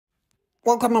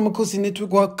Welcome, Amakhosi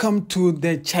Network. Welcome to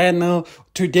the channel.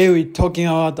 Today we're talking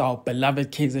about our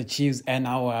beloved Kaizer Chiefs and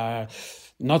our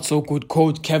not so good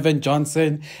coach Cavin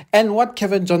Johnson, and what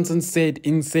Cavin Johnson said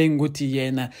in saying Guti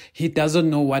Yena, he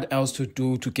doesn't know what else to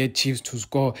do to get Chiefs to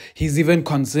score. He's even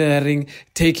considering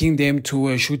taking them to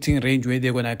a shooting range where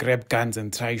they're gonna grab guns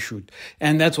and try shoot.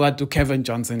 And that's what Cavin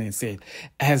Johnson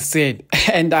has said.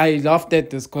 And I laughed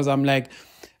at this because I'm like,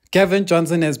 Cavin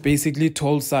Johnson has basically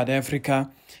told South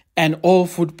Africa and all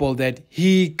football that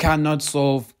he cannot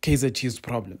solve Kaizer Chiefs'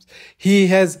 problems. He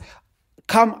has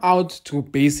come out to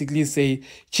basically say,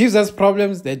 Chiefs has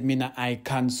problems that mean I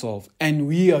can't solve. And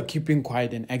we are keeping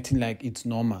quiet and acting like it's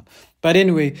normal. But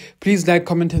anyway, please like,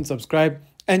 comment, and subscribe.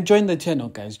 And join the channel,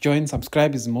 guys.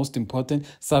 Subscribe is most important.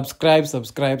 Subscribe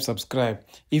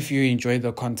if you enjoy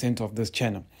the content of this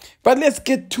channel. But let's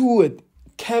get to it.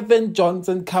 Cavin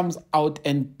Johnson comes out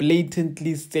and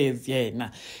blatantly says,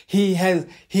 he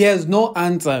has no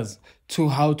answers to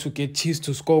how to get Chiefs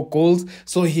to score goals.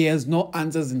 So he has no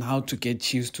answers in how to get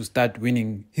Chiefs to start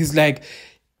winning. He's like,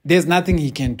 there's nothing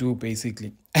he can do,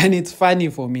 basically. And it's funny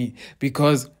for me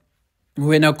because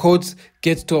when a coach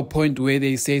gets to a point where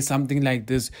they say something like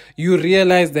this, you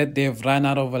realize that they've run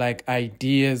out of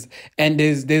ideas and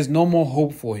there's no more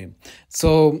hope for him.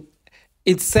 So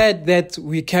it's sad that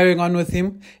we're carrying on with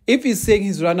him. If he's saying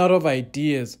he's run out of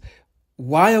ideas,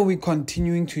 why are we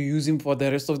continuing to use him for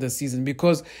the rest of the season?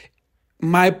 Because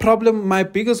my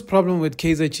biggest problem with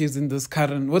Kaizer Chiefs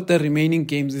with the remaining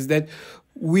games is that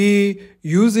we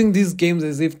using these games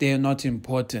as if they are not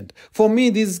important. For me,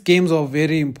 these games are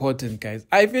very important, guys.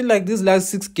 I feel like these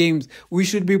last 6 games, we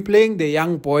should be playing the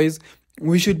young boys.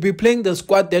 We should be playing the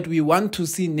squad that we want to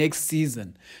see next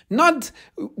season.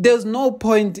 There's no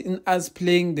point in us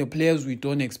playing the players we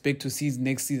don't expect to see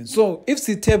next season. So if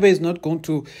Sitebe is not going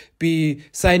to be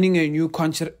signing a new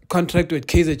contract with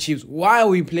Kaizer Chiefs, why are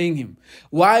we playing him?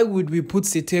 Why would we put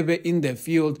Sitebe in the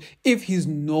field if he's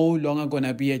no longer going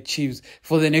to be at Chiefs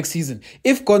for the next season?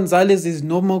 If Gonzalez is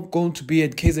no more going to be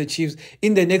at Kaizer Chiefs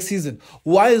in the next season,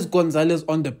 why is Gonzalez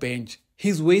on the bench?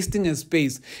 He's wasting a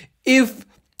space. If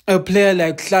a player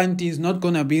like Klanti is not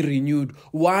going to be renewed,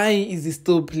 why is he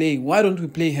still playing? Why don't we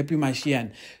play Happy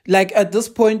Mashian? At this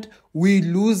point, we're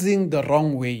losing the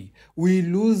wrong way.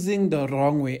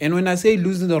 And when I say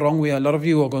losing the wrong way, a lot of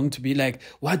you are going to be like,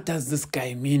 what does this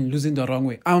guy mean, losing the wrong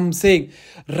way? I'm saying,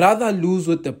 rather lose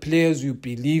with the players you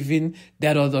believe in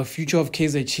that are the future of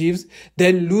Kaizer Chiefs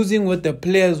than losing with the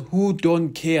players who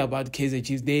don't care about Kaizer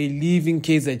Chiefs. They're leaving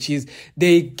Kaizer Chiefs.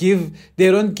 They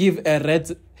don't give a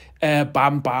red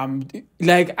bam.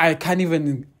 I can't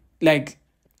even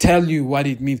tell you what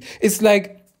it means. It's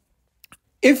like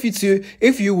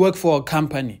if you work for a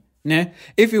company,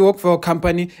 if you work for a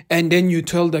company and then you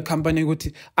tell the company,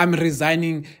 I'm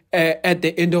resigning at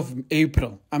the end of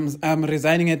April. I'm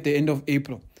resigning at the end of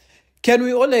April. Can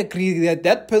we all agree that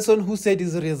that person who said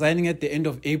he's resigning at the end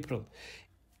of April,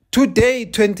 today,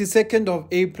 22nd of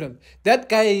April, that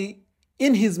guy,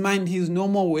 in his mind, he's no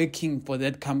more working for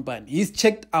that company. He's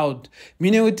checked out.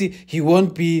 Meaning he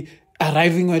won't be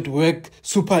arriving at work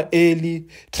super early,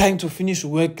 trying to finish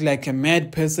work like a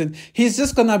mad person. He's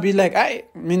just going to be like,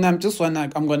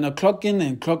 I'm going to clock in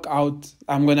and clock out.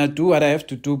 I'm going to do what I have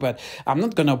to do, but I'm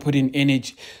not going to put in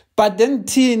energy. But then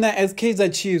Tina, as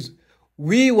Kaizer Chiefs,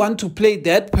 we want to play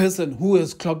that person who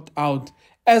has clocked out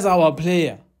as our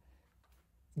player.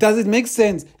 Does it make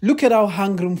sense? Look at how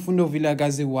hungry Mfundo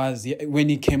Vilagazi was when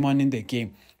he came on in the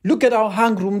game. Look at how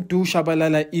hungry Du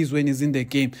Shabalala is when he's in the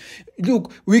game.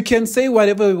 Look, we can say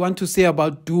whatever we want to say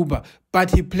about Duba,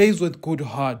 but he plays with good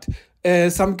heart.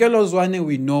 Samkelo Zwane,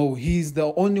 we know he's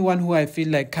the only one who I feel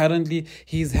like currently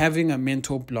he's having a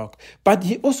mental block. But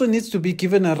he also needs to be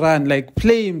given a run,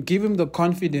 play him, give him the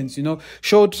confidence,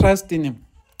 show trust in him.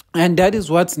 And that is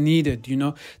what's needed,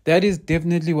 That is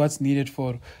definitely what's needed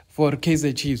for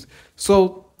Kaizer Chiefs.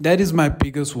 So that is my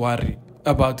biggest worry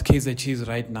about Kaizer Chiefs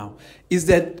right now. Is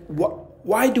that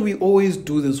why do we always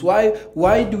do this?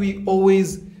 Why do we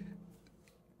always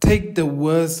take the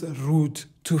worst route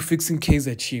to fixing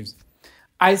Kaizer Chiefs?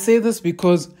 I say this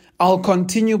because I'll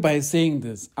continue by saying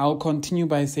this.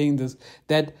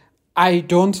 That I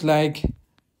don't like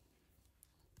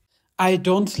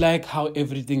how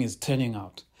everything is turning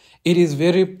out. It is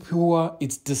very poor.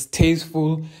 It's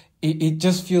distasteful. It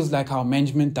just feels like our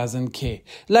management doesn't care.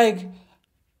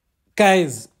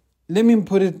 Guys, let me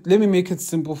make it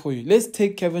simple for you. Let's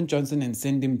take Cavin Johnson and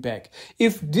send him back.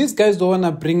 If these guys don't want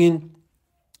to bring in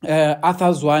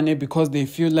Arthur Zwane because they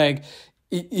feel like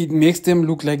it makes them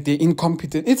look like they're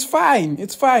incompetent, it's fine.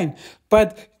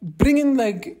 But bring in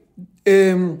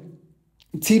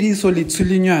Tiriso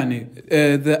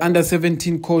Litsulinyane, the under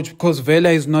 17 coach, because Vela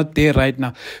is not there right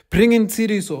now. Bring in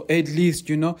Tiriso at least,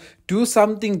 do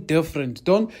something different.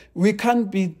 We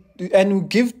can't be, and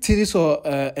give Tiriso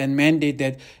a mandate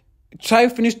that try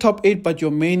finish top 8, but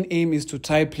your main aim is to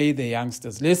try play the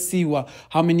youngsters. Let's see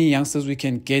how many youngsters we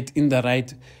can get in the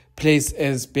right place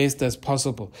as best as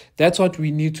possible. That's what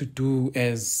we need to do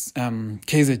as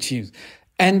Kaizer Chiefs.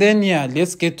 And then,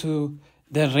 let's get to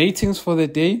the ratings for the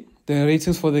day, the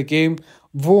ratings for the game.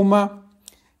 Vuma,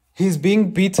 he's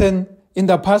being beaten. In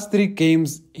the past 3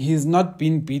 games, he's not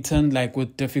been beaten like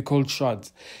with difficult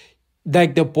shots.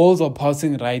 Like the balls are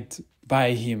passing right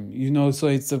by him, so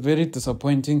it's a very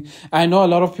disappointing. I know a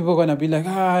lot of people are going to be like,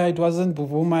 it wasn't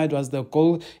Buvuma, it was the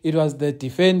goal, it was the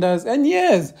defenders. And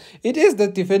yes, it is the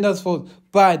defenders' fault.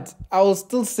 But I will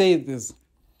still say this.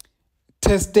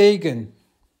 Ter Stegen,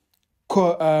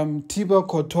 Thibaut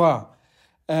Courtois,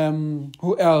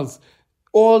 who else?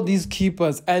 All these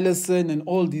keepers, Alisson and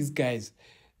all these guys.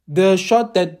 The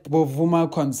shot that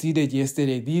Bovuma conceded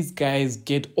yesterday, these guys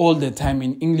get all the time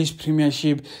in English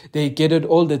Premiership. They get it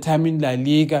all the time in La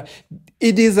Liga.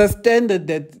 It is a standard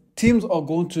that teams are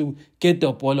going to get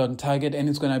the ball on target and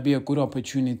it's going to be a good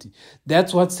opportunity.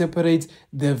 That's what separates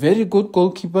the very good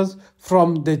goalkeepers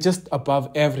from the just above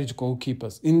average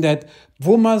goalkeepers. In that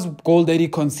Vuma's goal that he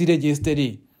conceded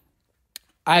yesterday,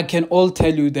 I can all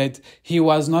tell you that he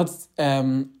was not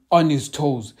on his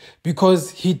toes because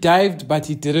he dived but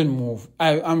he didn't move.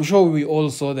 I'm sure we all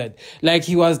saw that. Like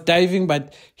he was diving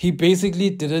but he basically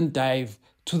didn't dive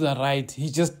to the right. He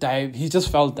just dived. He just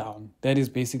fell down. That is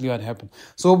basically what happened.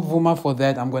 So Vuma, for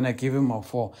that, I'm going to give him a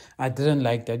 4. I didn't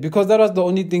like that because that was the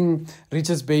only thing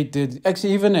Richards Bay did.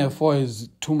 Actually, even a 4 is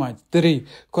too much. 3,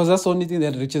 because that's the only thing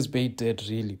that Richards Bay did,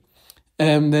 really.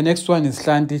 The next one is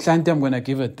Hlanti. Hlanti, I'm going to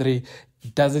give a 3.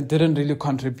 Didn't really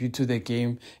contribute to the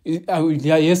game.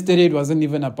 Yesterday it wasn't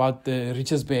even about the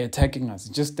Richards Bay attacking us.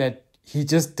 It's just that he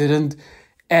just didn't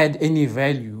add any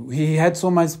value. He had so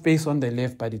much space on the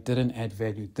left, but he didn't add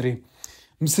value. 3.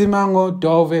 Msimango,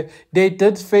 Dove, they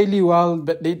did fairly well,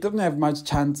 but they didn't have much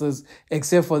chances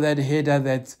except for that header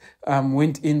that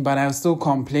went in. But I still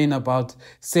complain about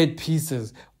set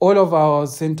pieces. All of our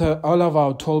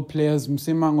tall players,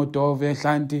 Msimango, Dove,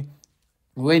 Hlanti,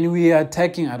 when we are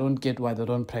attacking, I don't get why they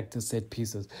don't practice set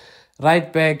pieces.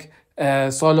 Right back,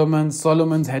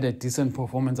 Solomon's had a decent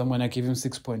performance. I'm going to give him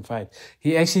 6.5.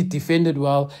 He actually defended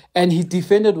well, and he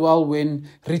defended well when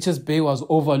Richards Bay was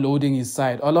overloading his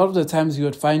side. A lot of the times he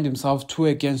would find himself 2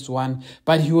 against 1,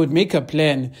 but he would make a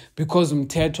plan because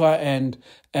Mtetwa and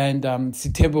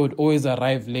Sitebe would always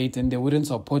arrive late and they wouldn't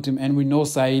support him, and we know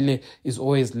Saile is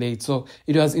always late. So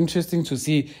it was interesting to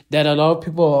see that a lot of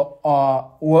people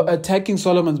were attacking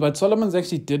Solomons, but Solomons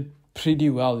actually did pretty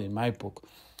well in my book.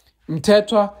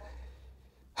 Mtetwa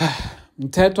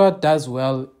does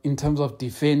well in terms of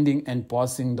defending and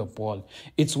bossing the ball.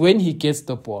 It's when he gets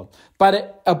the ball.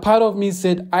 But a part of me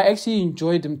said I actually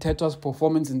enjoyed Mtetwa's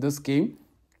performance in this game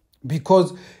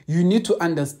because you need to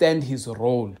understand his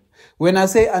role. When I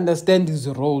say understand his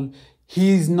role,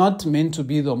 he's not meant to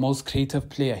be the most creative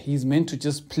player. He's meant to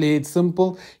just play it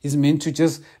simple. He's meant to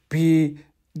just be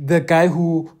the guy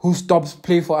who stops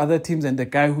play for other teams and the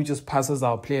guy who just passes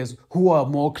our players who are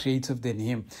more creative than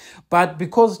him. But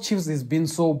because Chiefs has been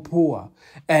so poor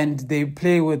and they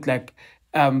play with like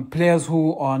players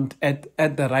who aren't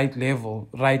at the right level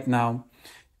right now,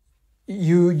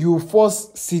 you force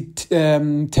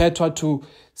Tetwa to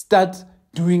start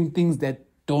doing things that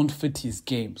don't fit his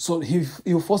game. So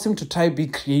you force him to try be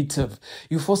creative.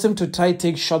 You force him to try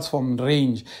take shots from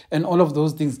range and all of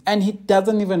those things. And he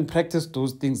doesn't even practice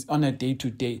those things on a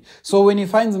day-to-day. So when he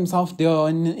finds himself there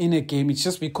in a game, it's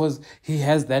just because he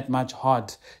has that much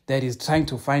heart that he's trying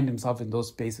to find himself in those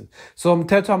spaces. So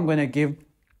Mteto, I'm going to give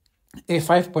a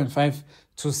 5.5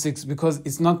 to 6 because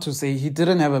it's not to say he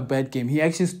didn't have a bad game. He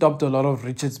actually stopped a lot of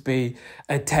Richards Bay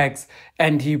attacks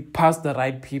and he passed the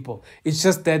right people. It's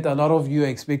just that a lot of you are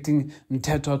expecting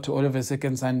Mteto to all of a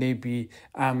second Sunday be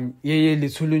Yeye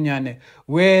Litulunyane,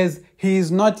 whereas he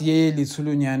is not Yeye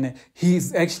Litulunyane. He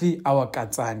is actually our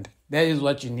Katsand. That is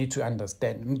what you need to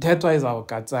understand. Mteto is our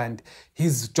Katsand.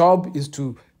 His job is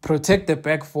to protect the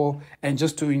back four and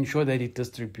just to ensure that he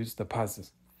distributes the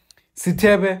passes.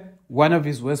 Sitebe, one of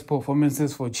his worst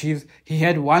performances for Chiefs. He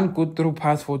had one good through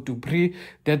pass for Dupree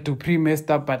that Dupree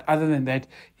messed up, but other than that,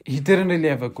 he didn't really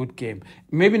have a good game.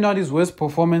 Maybe not his worst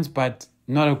performance, but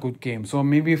not a good game. So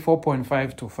maybe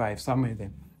 4.5 to 5, somewhere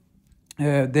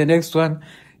there. The next one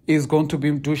is going to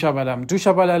be Mdushabalala.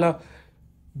 Mdushabalala,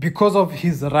 because of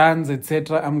his runs,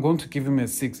 etc., I'm going to give him a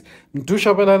 6.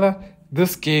 Mdushabalala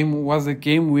this game was a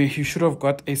game where he should have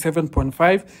got a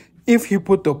 7.5 if he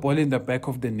put the ball in the back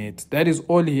of the net. That is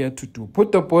all he had to do.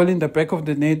 Put the ball in the back of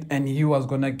the net and he was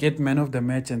going to get man of the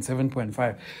match and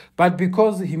 7.5. But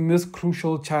because he missed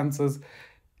crucial chances,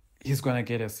 he's going to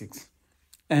get a 6.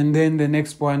 And then the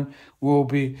next one will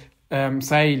be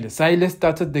Saile. Saile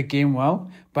started the game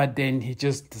well, but then he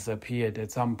just disappeared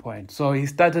at some point. So he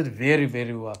started very,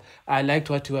 very well. I liked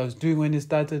what he was doing when he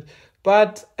started,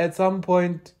 but at some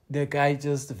point, the guy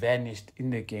just vanished in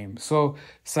the game. So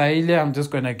Saile, I'm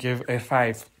just going to give a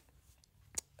 5.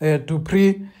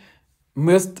 Dupree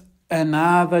missed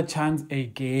another chance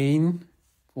again,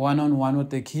 one-on-one with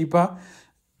the keeper.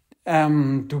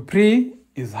 Dupree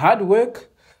is hard work,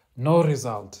 no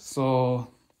result. So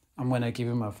I'm gonna give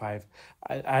him a 5.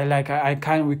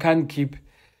 We can't keep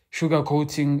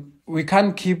sugarcoating. We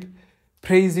can't keep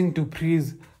praising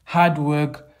Dupree's hard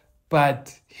work,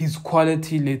 but his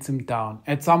quality lets him down.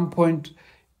 At some point,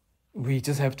 we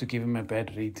just have to give him a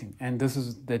bad rating. And this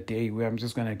is the day where I'm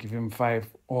just gonna give him 5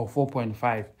 or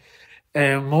 4.5.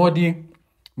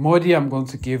 Modi, I'm going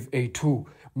to give a 2.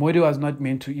 Modi was not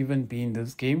meant to even be in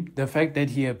this game. The fact that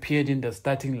he appeared in the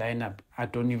starting lineup, I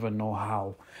don't even know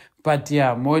how. But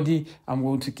yeah, Modi, I'm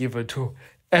going to give a 2.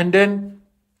 And then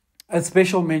a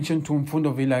special mention to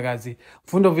Mfundo Vilakazi.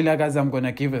 Mfundo Vilakazi, I'm going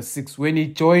to give a 6. When he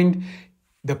joined,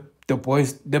 the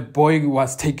boy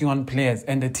was taking on players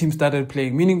and the team started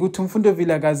playing. Meaning Mfundo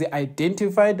Vilakazi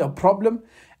identified a problem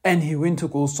and he went to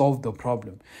go solve the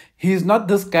problem. He's not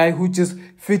this guy who just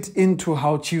fit into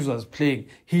how Chiefs was playing.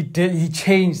 He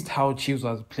changed how Chiefs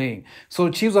was playing.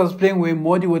 So Chiefs was playing where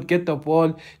Modi would get the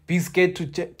ball, be scared to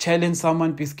challenge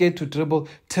someone, be scared to dribble,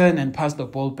 turn and pass the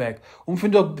ball back.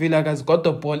 Mfundo Vilakazi got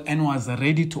the ball and was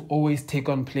ready to always take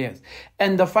on players.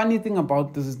 And the funny thing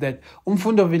about this is that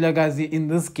Mfundo Vilakazi in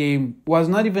this game was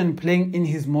not even playing in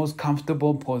his most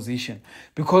comfortable position,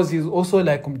 because he's also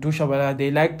like Mdusha Bala.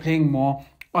 They like playing more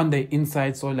on the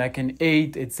inside, so like an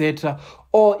 8, etc.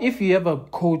 Or if you have a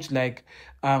coach like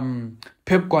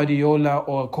Pep Guardiola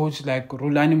or a coach like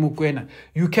Rulani Mukwena,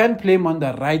 you can play him on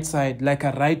the right side, like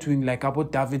a right wing, like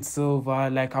about David Silva,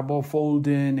 like about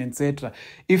Foden, etc.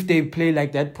 If they play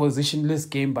like that positionless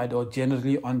game, but or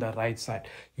generally on the right side,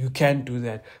 you can do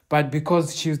that. But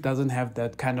because Chiefs doesn't have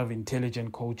that kind of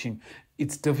intelligent coaching,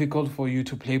 it's difficult for you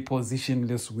to play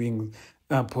positionless wing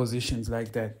positions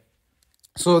like that.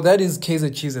 So that is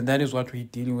Kaizer Chiefs, and that is what we're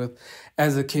dealing with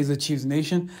as a Kaizer Chiefs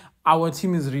nation. Our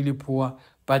team is really poor,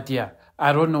 but yeah,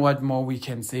 I don't know what more we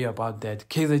can say about that.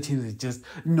 Kaizer Chiefs is just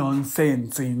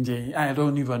nonsense, NJ. I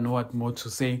don't even know what more to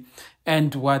say.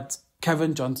 And what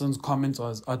Cavin Johnson's comments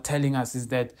are telling us is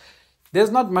that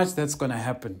there's not much that's going to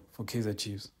happen for Kaizer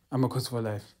Chiefs. Amakhosi for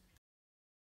life.